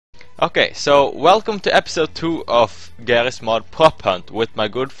Okay, so welcome to episode 2 of Garry's Mod Prop Hunt with my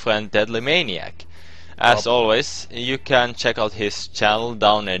good friend Deadly Maniac. As always, you can check out his channel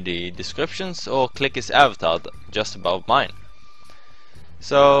down in the descriptions or click his avatar just above mine.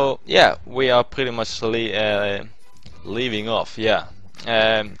 So yeah, we are pretty much leaving off,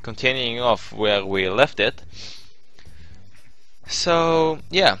 continuing off where we left it. So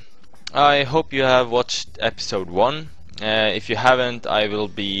yeah, I hope you have watched episode 1. If you haven't, I will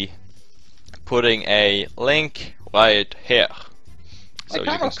be putting a link right here, so you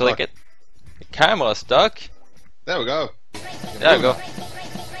can click it. The camera stuck. There we go. There we go.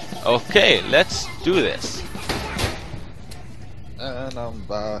 Okay, let's do this. And I'm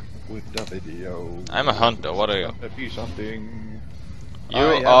back with the video. I'm a hunter. What are you? Be something.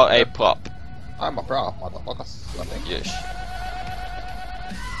 You are a prop. I'm a prop, motherfuckers. I think. Yes.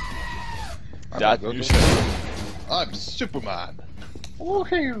 That you said. I'm Superman.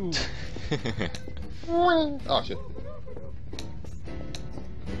 Woohoo! Oh shit.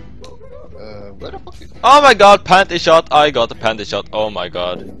 Where the fuck is... Oh my god, panty shot! I got a panty shot. Oh my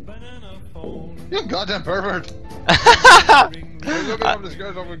god. You goddamn pervert! You're looking over this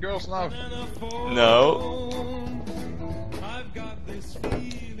girls over girls now. No.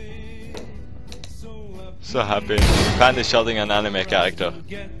 So happy. Panty shotting an anime character.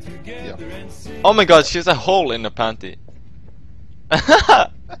 Yeah. Oh my god, she's a hole in the panty.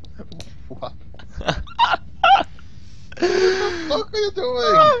 What? What the fuck are you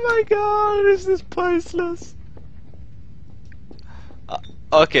doing? Oh my god, this is priceless.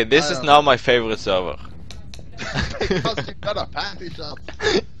 Okay, this is now my favorite server. Because you got a panty shot.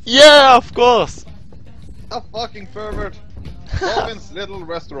 Yeah, of course. A fucking pervert. Volvin's little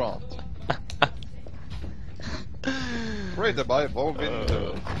restaurant. Created by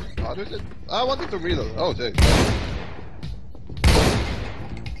Volvin. How did it? I wanted to read it. Oh, jeez.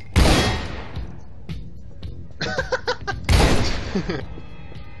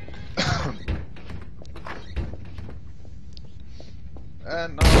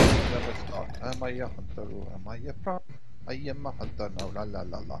 And now let's start. Am I a hunter or am I a prop? I am a hunter now, la la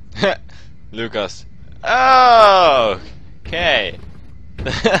la la. Lucas. Oh, okay.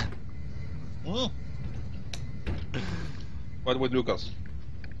 What with Lucas?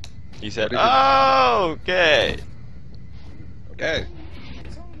 He said, oh, okay. Okay.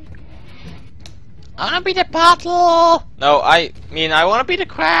 I wanna be the bottle. No, I mean I wanna be the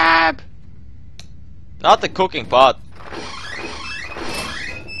crab. Not the cooking pot.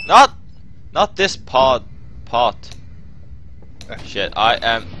 Not this pot. Shit, I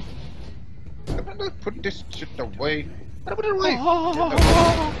am. I'm gonna put this shit away. Put it away.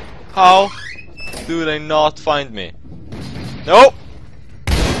 How do they not find me? Nope.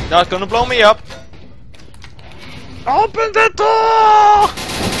 Not gonna blow me up. Open the door!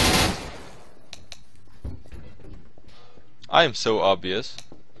 I am so obvious.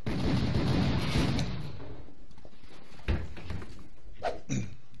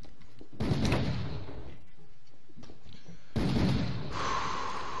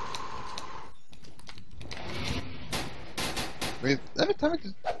 Wait, every time I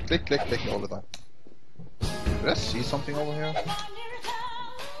just click all the time. Did I see something over here?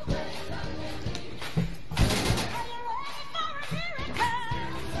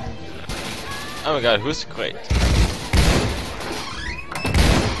 Oh my god, who's great?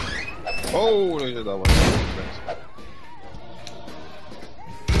 Oh, look at that one.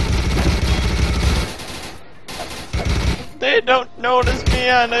 They don't notice me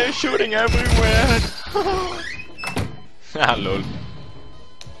and they're shooting everywhere. Ah lol.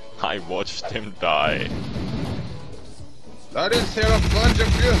 I watched him die. That is here a bunch of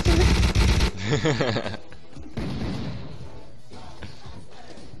beauty.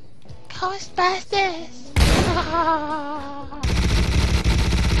 Ghostbusters!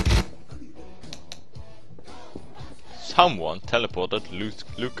 Someone teleported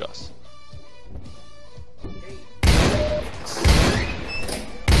Lucas.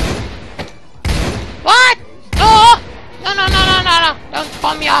 What? No! Don't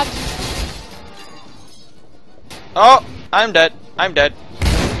call me out. Oh, I'm dead.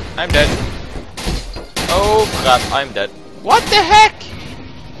 Oh crap, I'm dead. What the heck?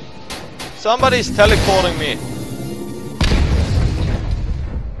 Somebody's teleporting me.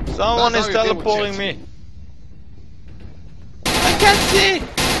 Someone is teleporting me. I can't see.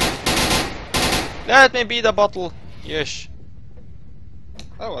 Let me be the bottle. Yes.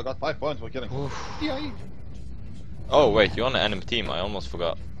 Oh, I got 5 points for killing. Yay. Oh wait, you're on the enemy team. I almost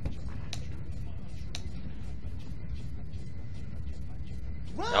forgot.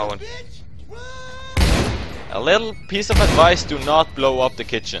 No one. A little piece of advice: do not blow up the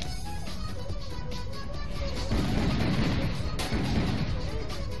kitchen.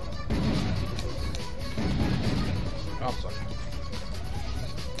 I'm sorry.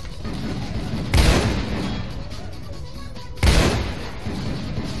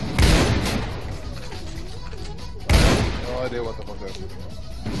 No idea what the fuck they're doing.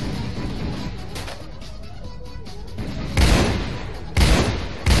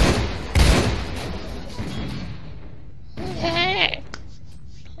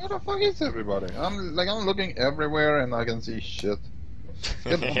 Where the fuck is everybody? I'm looking everywhere and I can see shit.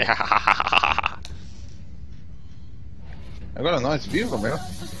 I got a nice view from here.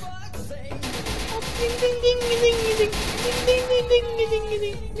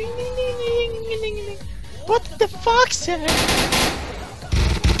 What the fuck, sir?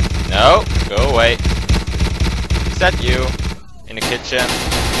 No, go away. Is that you? In the kitchen?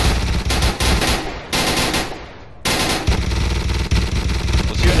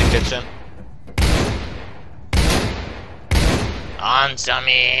 Was you in the kitchen? Answer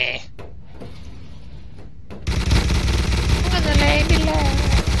me! The lady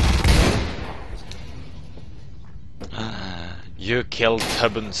you killed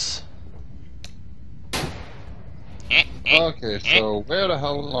Tubbins. Okay, so where the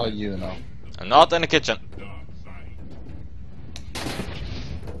hell are you now? I'm not in the kitchen.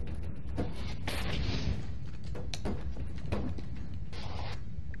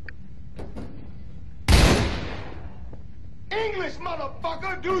 English,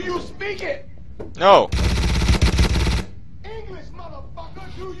 motherfucker, do you speak it? No. English,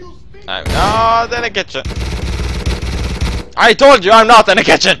 motherfucker, do you speak it? I'm not in the kitchen. I told you I'm not in the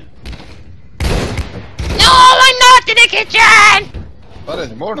kitchen. No, I'm not in the kitchen. Not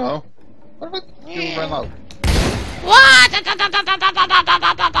anymore now. What about you ran out? What?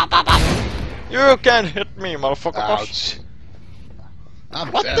 You can hit me, motherfucker. Ouch.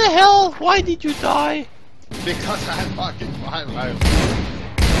 What the hell? Why did you die? Because I'm fucking fine.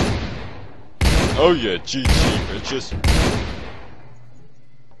 Oh yeah, GG, bitches.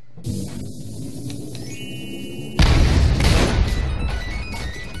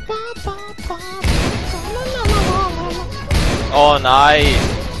 Oh nice!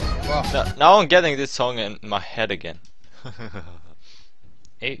 Wow. Now I'm getting this song in my head again.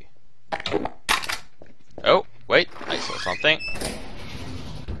 Hey. Oh, wait, I saw something.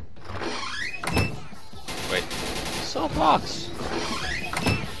 Wait. Saw a box.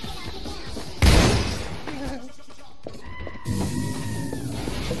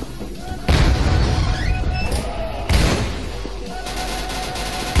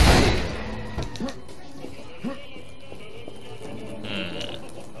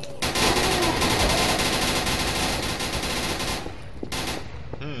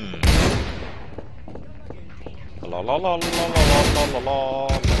 La la la la la la la la la la.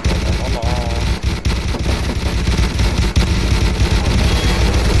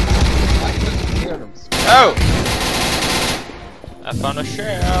 Oh! I found a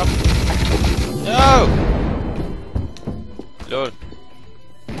shell. No! Lord.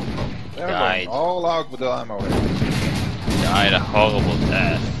 They're Died. going all out with the ammo. Died a horrible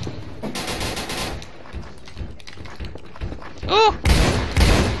death. Oh!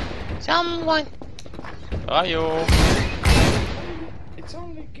 Someone! Where are you? It's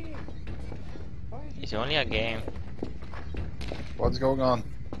only a game. It's only a game. What's going on?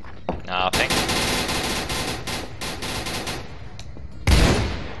 Nothing.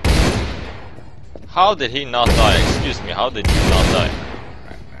 How did he not die? Excuse me, how did you not die?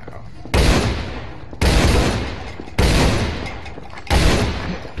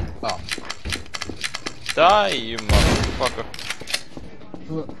 Oh. Die, you motherfucker.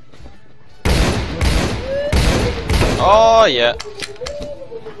 Oh yeah.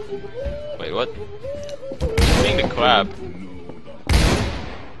 Wait, what? Being the crab.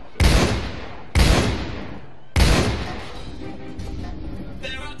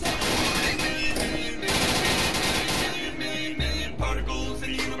 Particles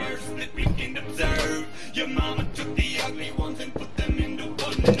in the universe that we can observe. Your mama took the ugly ones and put them into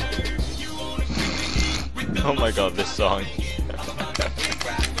one nerve. You wanna with the Oh my god, this song.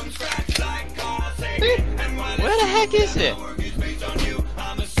 Where the heck is it?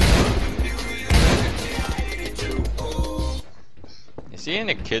 Is he in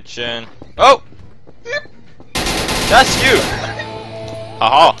the kitchen? Oh! That's you!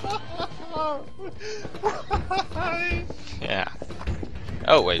 Haha! Yeah.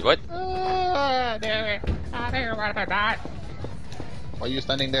 Oh wait, what? Why are you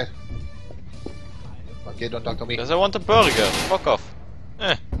standing there? Okay, don't talk to me. Because I want a burger. Fuck off.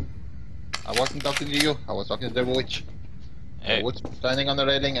 Eh. I wasn't talking to you, I was talking to the witch. Hey. The witch standing on the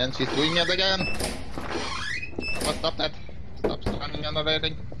railing and she's doing it again. Come on, stop that. Stop standing on the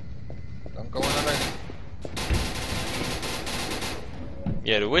railing. Don't go on the railing.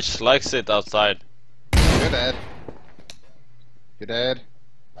 Yeah, the witch likes it outside. You're dead. You're dead.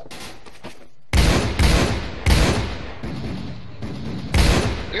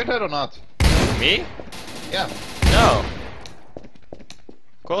 You're dead or not? Me? Yeah. No.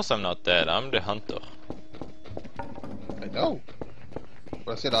 Of course I'm not dead. I'm the hunter. I know.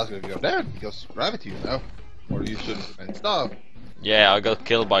 But I said ask if you're dead because gravity, you know. Or you shouldn't have been stuff. Yeah, I got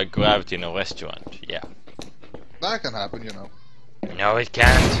killed by gravity in a restaurant. Yeah. That can happen, you know. No, it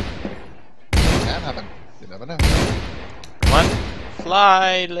can't. Can happen. You never know. Come on.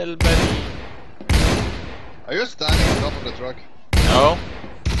 Fly, little baby. Are you standing on top of the truck? No.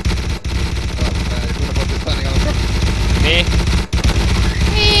 You could have put you standing on the truck. Me.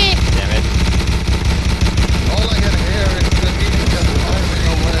 Damn it. All I can hear is the meeting just driving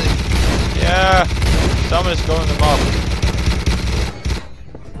away. Yeah. Someone's going them up.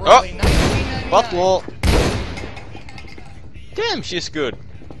 Probably Oh! 1999. Bottle. Damn, she's good.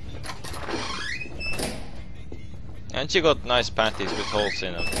 And she got nice panties with holes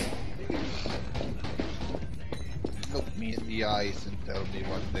in them. Look me in the eyes and tell me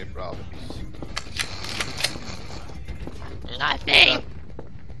what their problem is. Nothing.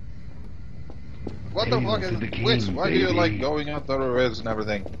 What the fuck is Witch? Why do you like going out the roads and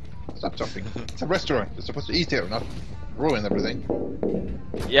everything? Stop jumping. It's a restaurant. You're supposed to eat here, not ruin everything.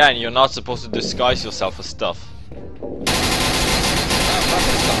 Yeah, and you're not supposed to disguise yourself as stuff.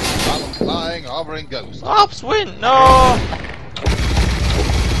 Balance, flying, hovering, ghost. Upswind! No!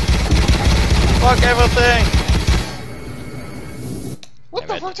 Fuck everything! What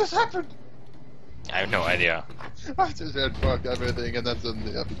Damn the fuck just happened? I have no idea. I just said fuck everything and then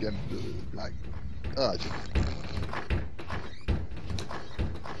suddenly I began like... Oh, shit.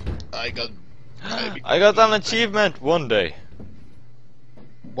 I got an achievement one day.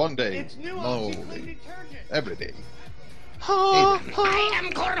 one day. It's new No, OxyClean detergent. every day. Oh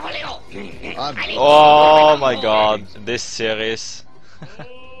I'm my god, this series.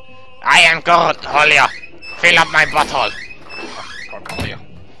 I am Cornholio. Fill up my bottle. I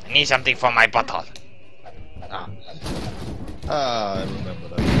need something for my bottle. I remember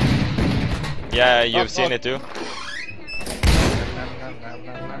that. Yeah, you've seen it too.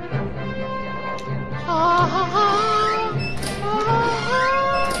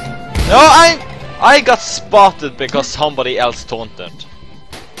 No, I got spotted because somebody else taunted.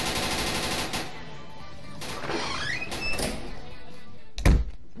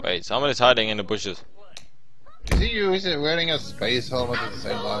 Wait, somebody's hiding in the bushes. Is he wearing a space helmet at the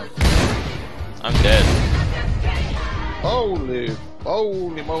same time? I'm dead. Holy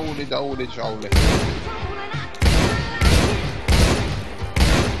moly, doly, jolly.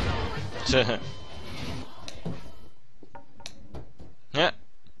 Yeah,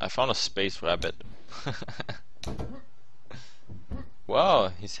 I found a space rabbit. Wow,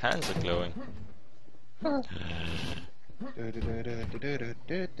 his hands are glowing.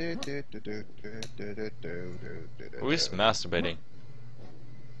 Who is masturbating?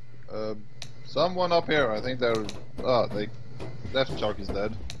 Someone up here. I think they're. Oh, Left shark is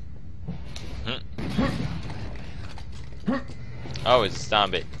dead. Oh, it's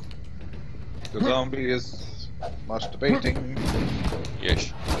zombie. The zombie is masturbating.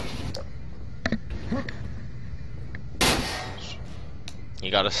 Yes. He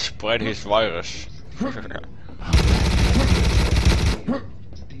gotta spread his virus.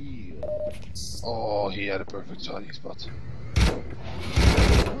 Oh, he had a perfect hiding spot.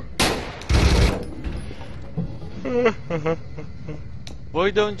 Why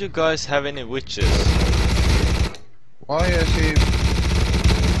don't you guys have any witches? Why is he?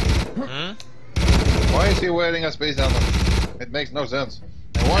 Hmm? Why is he wearing a space helmet? It makes no sense.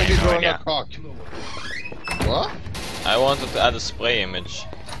 And why is he I have no throwing a idea. cock? What? I wanted to add a spray image.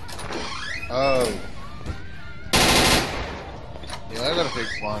 Oh. Yeah, I gotta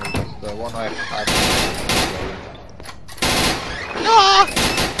fix one because the one I had. No!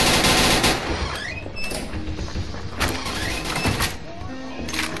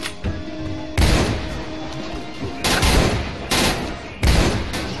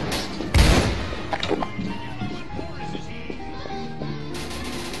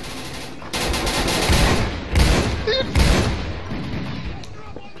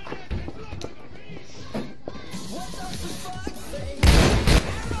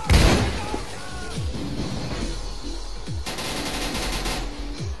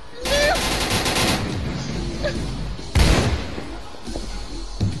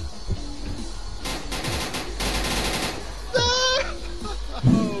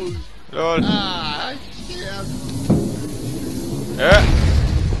 Lol. Ah, shit. Yeah.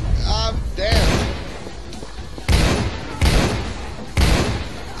 I'm dead.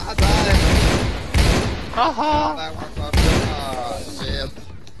 That was not shit.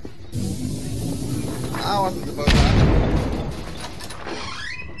 I wasn't supposed to happen.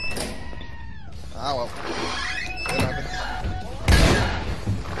 Ah well. It happens.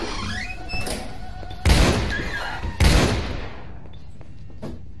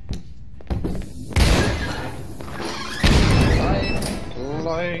 I'm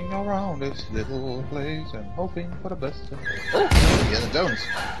flying around this little place and hoping for the best. Oh! Indiana Jones!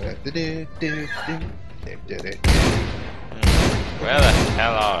 Where the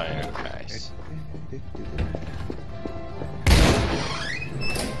hell are you guys?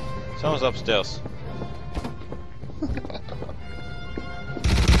 Someone's upstairs.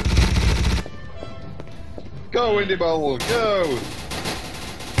 Go, Indy Bubble, go!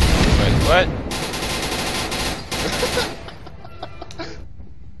 Wait, what?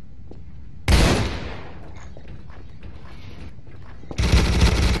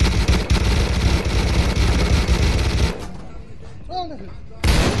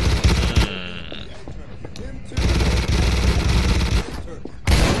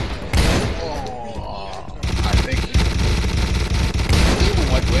 I think people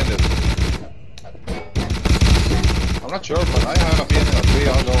might win this. I'm not sure, but I have a feeling that we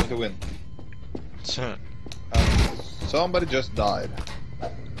are going to win. Somebody just died.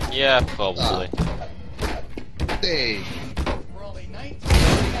 Yeah, probably. Dang.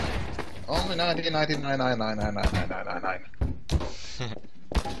 Only 1999.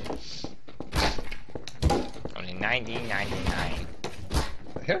 Only 1999.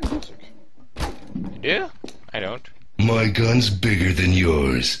 I hear music. You do? I don't. My gun's bigger than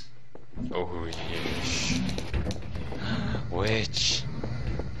yours. Oh yes. Which?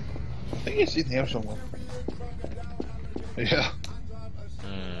 I think it's in here somewhere. Yeah.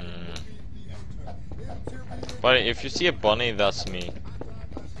 But if you see a bunny, that's me.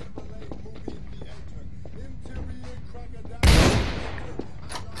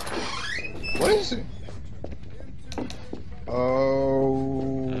 What is it?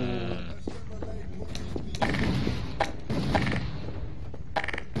 Oh.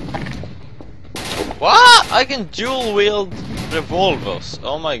 What? I can dual wield revolvers.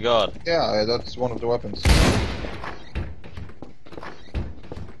 Oh my god. Yeah, that's one of the weapons.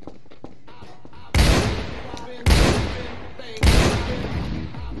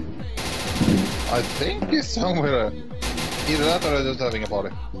 I think he's somewhere. Either that or just having a party.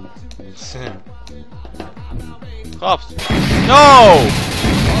 Cops. No!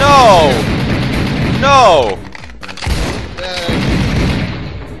 No! No!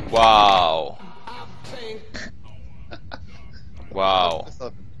 Wow. Wow.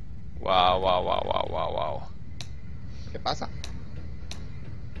 Wow, wow, wow, wow, wow, wow. ¿Qué pasa?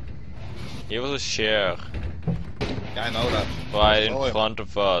 He was a share Yeah, I know that. right Oh, in yeah. front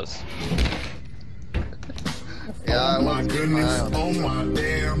of us. Yeah, Oh my goodness, oh my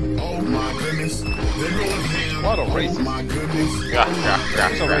damn, oh my goodness. They're going ham. What a Oh racist. my goodness.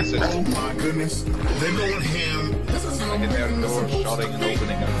 So racist. Oh my goodness. They're going ham. This is I can hear the door shutting and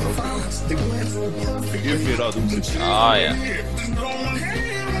opening and closing. the glance so perfect. Give me that. Ah, yeah. Just going ham.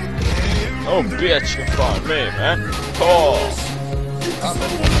 Oh, bitch, you found me, man. Oh.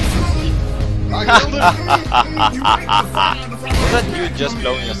 I killed him! Was that you just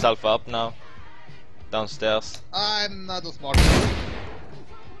blowing yourself up now? Downstairs? I'm not a smart man.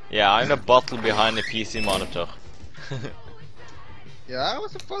 Yeah, I'm the bottle behind the PC monitor. Yeah, I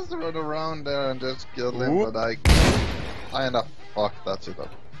was supposed to run around there and just kill him, Whoop. but I end up fucked that shit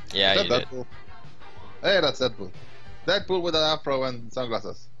up. Yeah, Is you that did. Deadpool? Hey, that's Deadpool. Deadpool with an afro and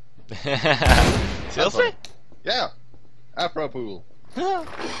sunglasses. Seriously? Yeah! Afro pool.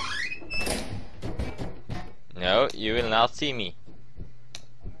 No, you will not see me.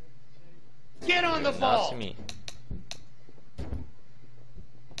 Get on the Not see ball! me.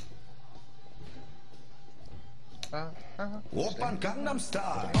 Open Gangnam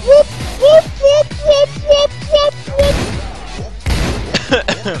Style.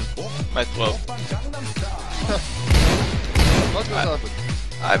 My throat. Gangnam Style. What just happened?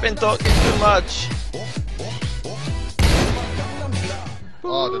 I've been talking too much.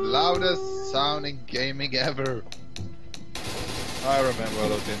 Oh, the loudest sounding gaming ever. I remember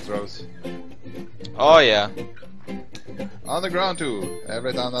those intros. Oh yeah. On the ground too,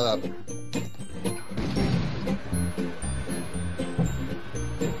 every time that happened.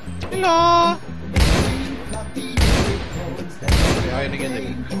 Hello. Somebody hiding in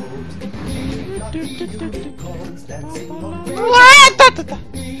the...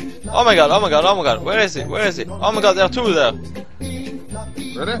 Oh my god, oh my god, oh my god, where is he? Where is he? Oh my god, there are two there.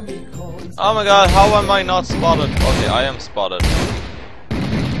 Ready? Oh my god, how am I not spotted? Okay, I am spotted.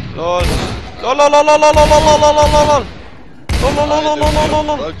 Lord. Lol lol lol lol lol lol lol lol lol lol. Lol lol lol lol lol lol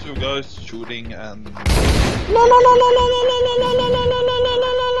lol. Lots of guys shooting and... Lol lol lol lol lol lol lol lol lol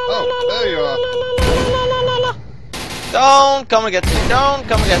lol. Oh, there you are. Don't come and get me, don't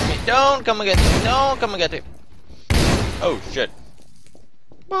come and get me, don't come and get me, don't come and get me. Oh shit.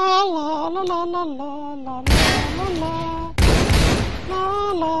 La la la la la la la la la. La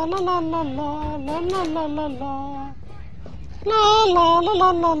la la la la la la la la la la. La la la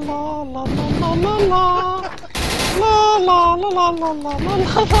la la la la la la la. La la la la la la la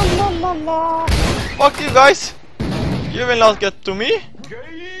la la la. Fuck you guys. You will not get to me.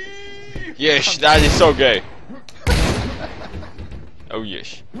 Yes, that is so gay. Oh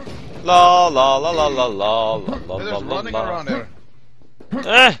yes. La la la la la la la la They're la just la running la. around here.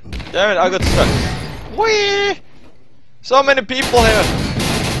 Damn it, I got stuck. Whee! So many people here.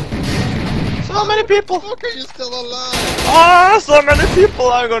 So many people. Okay, you're still alive. Ah, so many people.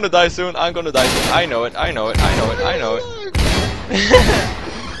 I'm gonna die soon. I'm gonna die soon. I know it. I know it. I know it. I know it.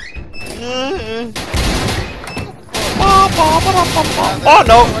 Oh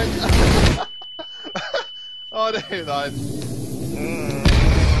no! Oh, there you died.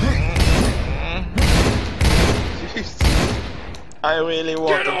 Jeez. I really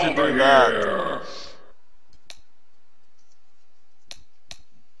wanted to do that.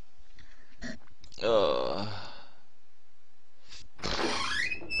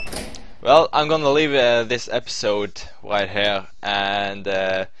 Well, I'm gonna leave this episode right here, and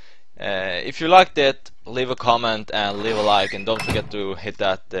if you liked it, leave a comment and leave a like, and don't forget to hit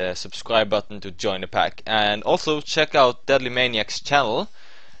that subscribe button to join the pack. And also check out Deadly Maniac's channel.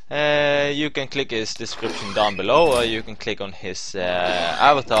 You can click his description down below, or you can click on his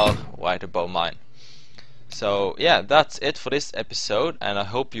avatar right above mine. So yeah, that's it for this episode, and I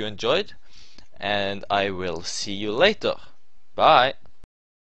hope you enjoyed, and I will see you later. Bye.